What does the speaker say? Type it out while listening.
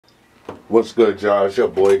What's good, y'all? It's your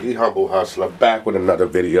boy, The Humble Hustler, back with another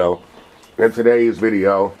video. In today's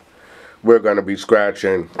video, we're going to be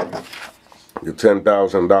scratching the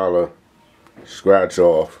 $10,000 scratch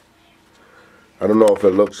off. I don't know if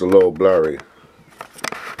it looks a little blurry.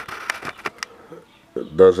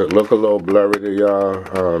 Does it look a little blurry to y'all?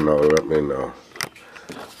 I don't know. Let me know.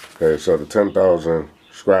 Okay, so the 10,000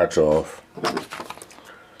 scratch off.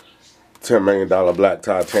 $10 million black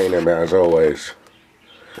titanium as always.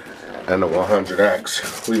 And the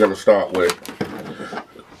 100X. We're going to start with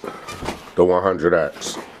the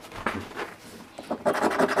 100X.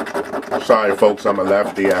 Sorry folks, I'm a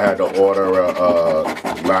lefty. I had to order a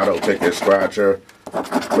lotto ticket scratcher.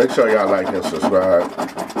 Make sure y'all like and subscribe.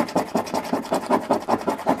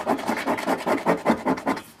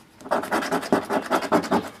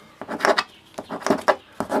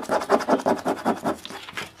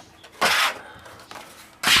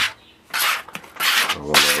 I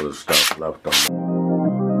want all this stuff left on.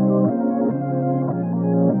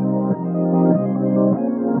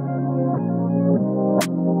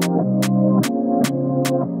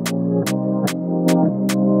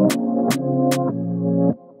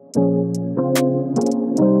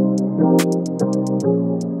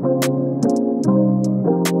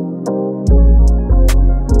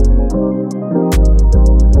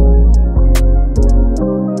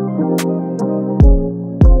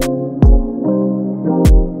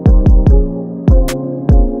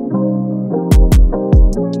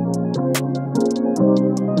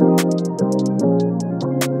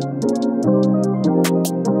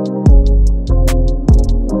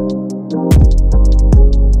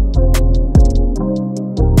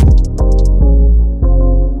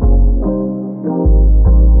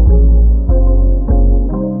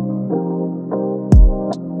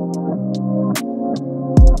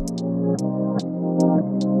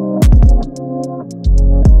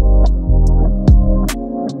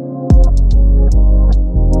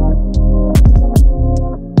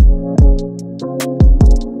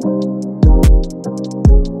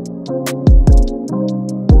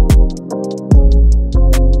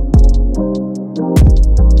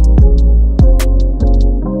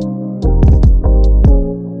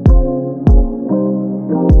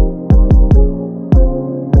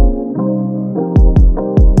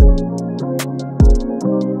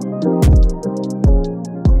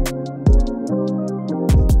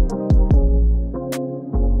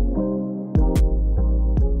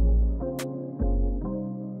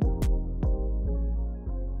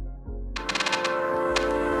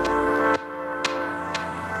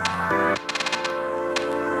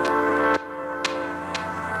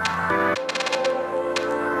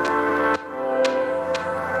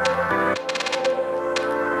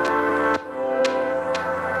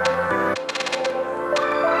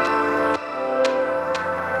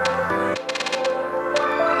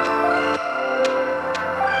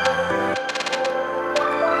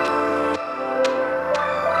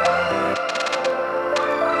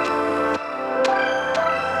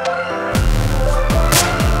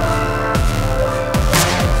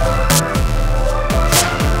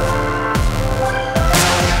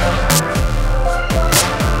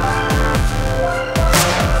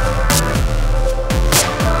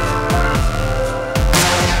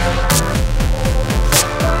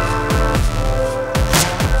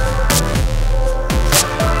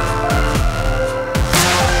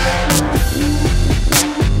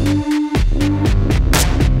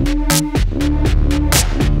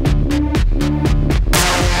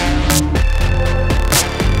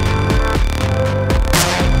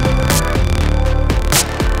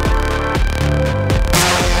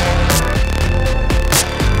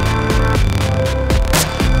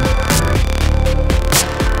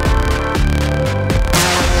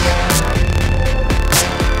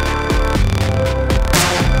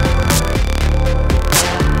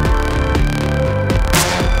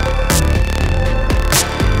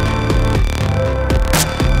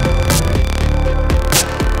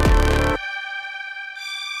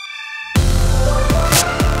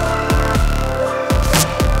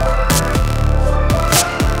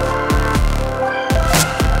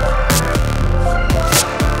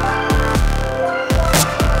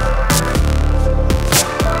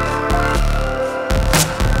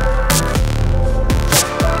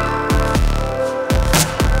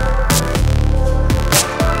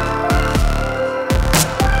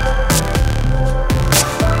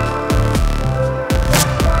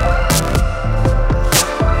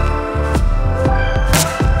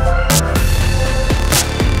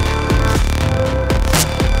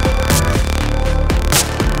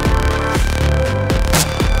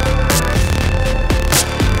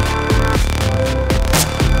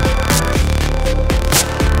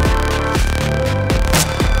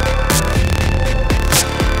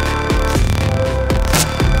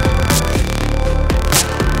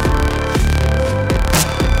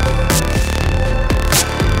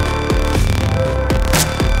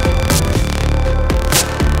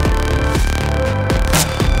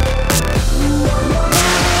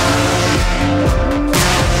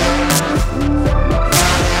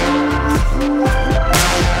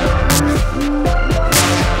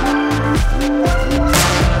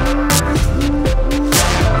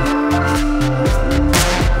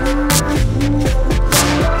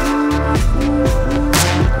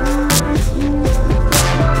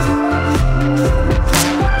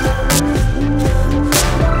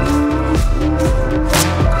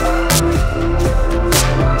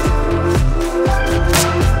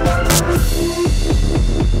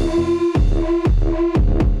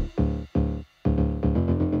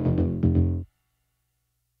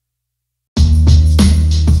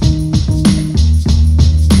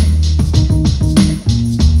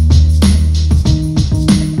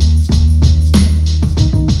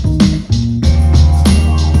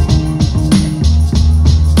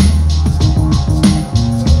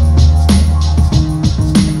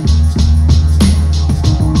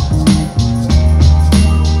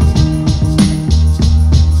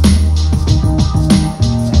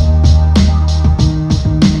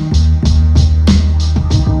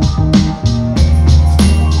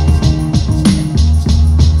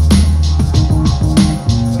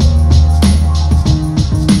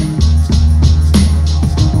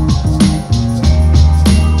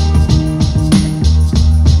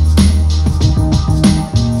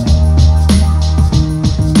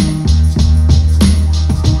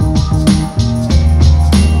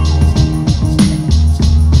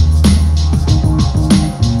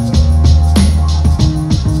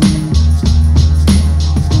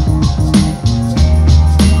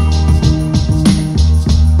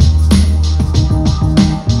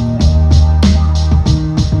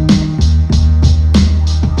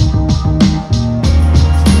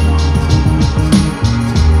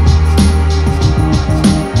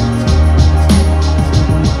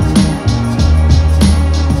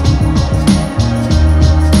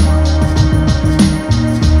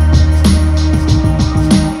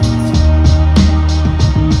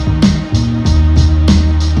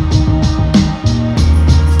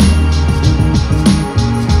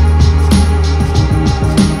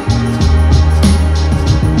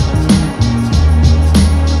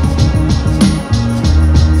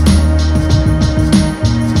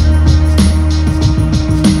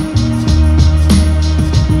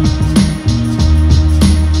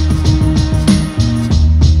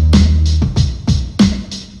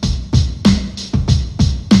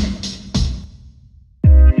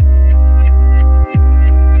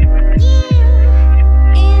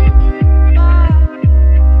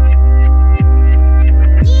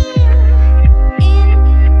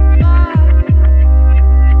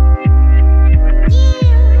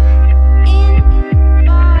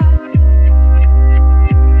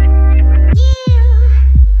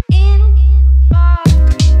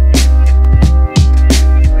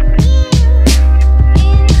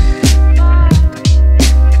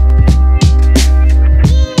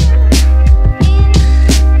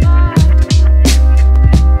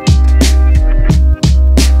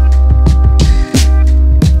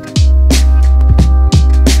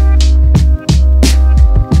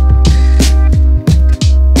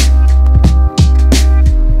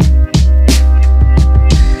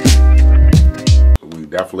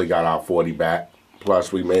 definitely got our 40 back.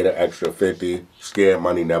 Plus, we made an extra 50. Scared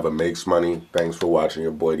money never makes money. Thanks for watching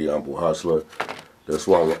your boy, The Humble Hustler. This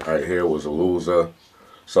one right here was a loser.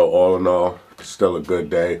 So all in all, it's still a good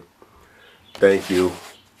day. Thank you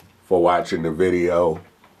for watching the video.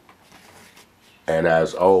 And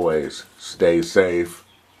as always, stay safe,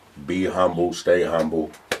 be humble, stay humble,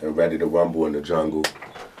 and ready to rumble in the jungle.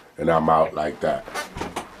 And I'm out like that.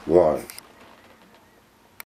 One.